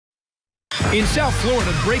In South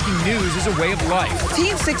Florida, breaking news is a way of life.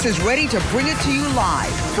 Team 6 is ready to bring it to you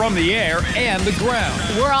live. From the air and the ground.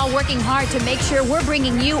 We're all working hard to make sure we're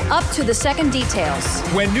bringing you up to the second details.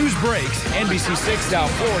 When news breaks, NBC 6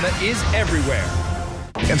 South Florida is everywhere.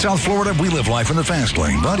 In South Florida, we live life in the fast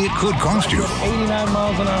lane, but it could cost you. 89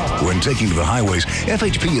 miles an hour. When taking to the highways,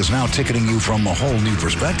 FHP is now ticketing you from a whole new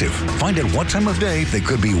perspective. Find out what time of day they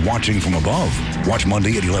could be watching from above. Watch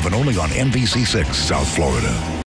Monday at 11 only on NBC 6 South Florida.